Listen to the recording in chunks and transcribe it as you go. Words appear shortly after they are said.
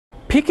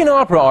Peking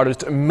opera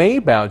artist Mei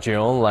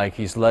Baojiu, like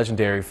his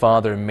legendary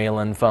father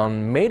Mei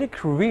Fang, made a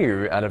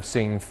career out of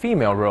singing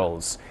female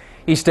roles.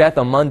 His death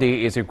on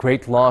Monday is a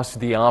great loss to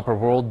the opera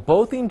world,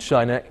 both in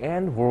China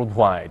and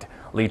worldwide.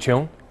 Li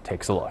Chung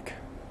takes a look.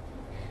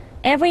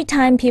 Every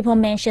time people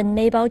mention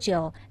Mei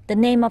Baojiu, the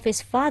name of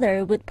his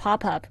father would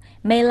pop up,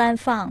 Mei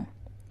Fang.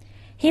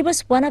 He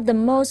was one of the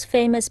most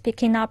famous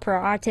Peking opera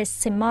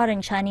artists in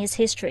modern Chinese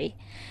history,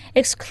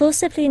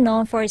 exclusively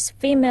known for his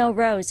female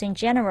roles in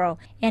general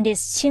and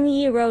his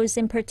Qingyi roles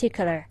in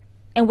particular,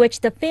 in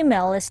which the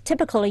female is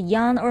typically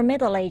young or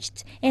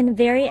middle-aged and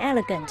very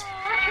elegant.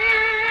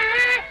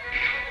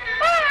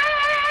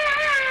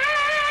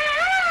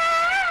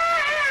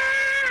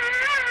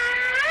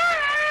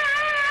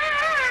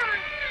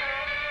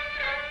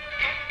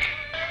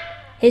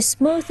 His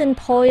smooth and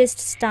poised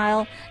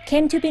style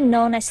came to be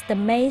known as the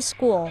Mei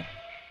School.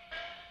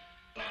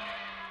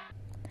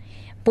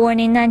 Born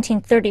in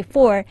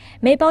 1934,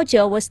 Mei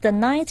Baojiu was the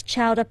ninth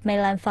child of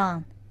Mei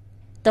Fang.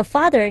 The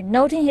father,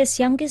 noting his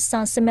youngest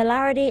son's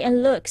similarity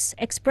in looks,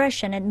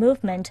 expression, and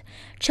movement,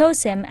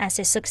 chose him as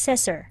his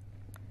successor.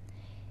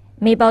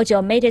 Mei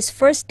Baojiu made his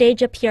first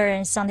stage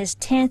appearance on his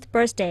 10th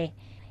birthday,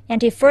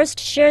 and he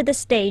first shared the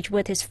stage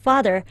with his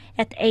father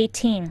at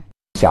 18.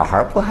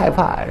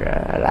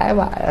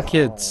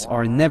 Kids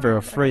are never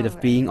afraid of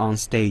being on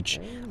stage.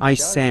 I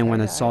sang when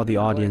I saw the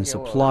audience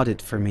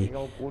applauded for me.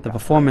 The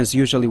performance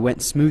usually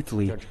went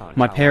smoothly.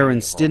 My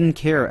parents didn't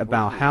care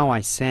about how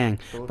I sang,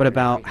 but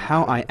about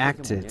how I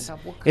acted.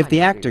 If the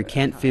actor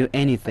can't feel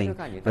anything,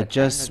 but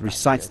just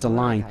recites the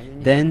line,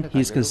 then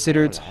he's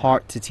considered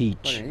hard to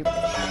teach.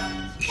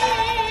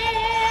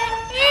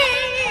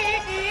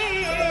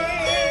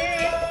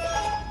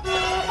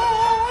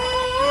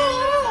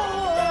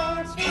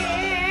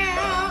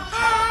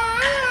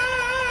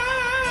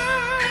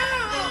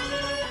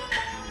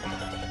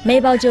 Mei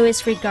Baojiu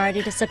is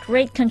regarded as a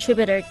great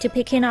contributor to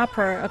Peking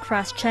opera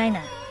across China.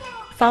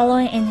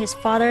 Following in his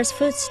father's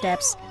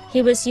footsteps,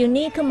 he was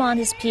unique among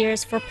his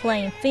peers for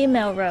playing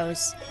female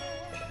roles.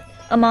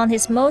 Among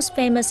his most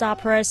famous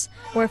operas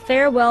were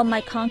Farewell,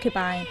 My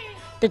Concubine,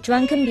 The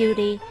Drunken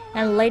Beauty,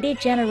 and Lady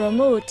General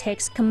Mu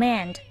Takes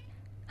Command.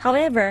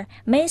 However,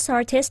 Mei's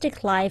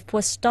artistic life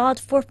was stalled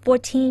for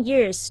 14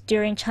 years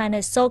during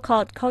China's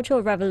so-called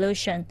Cultural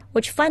Revolution,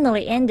 which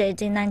finally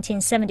ended in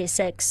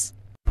 1976.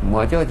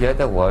 I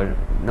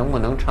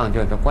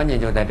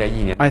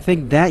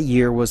think that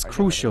year was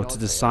crucial to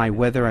decide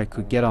whether I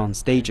could get on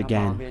stage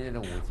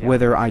again,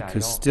 whether I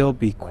could still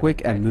be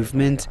quick at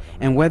movement,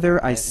 and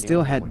whether I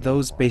still had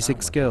those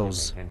basic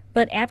skills.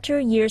 But after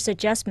a year's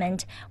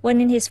adjustment, when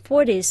in his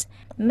 40s,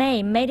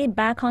 Mei made it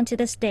back onto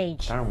the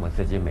stage.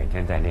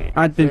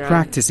 I'd been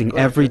practicing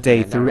every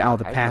day throughout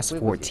the past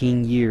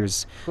 14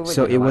 years,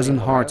 so it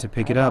wasn't hard to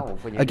pick it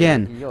up.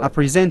 Again, I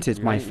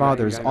presented my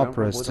father's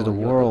operas to the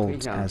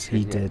world as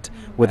he did,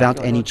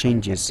 without any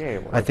changes.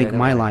 I think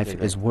my life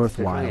is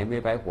worthwhile.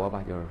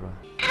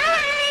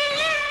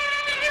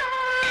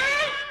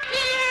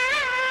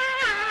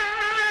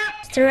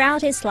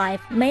 Throughout his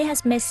life, Mei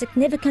has made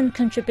significant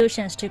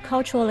contributions to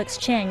cultural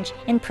exchange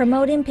in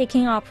promoting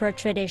Peking opera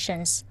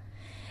traditions.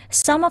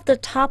 Some of the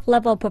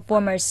top-level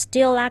performers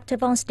still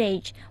active on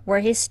stage were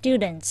his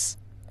students.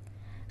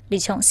 Li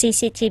Chung,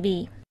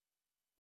 CCTV.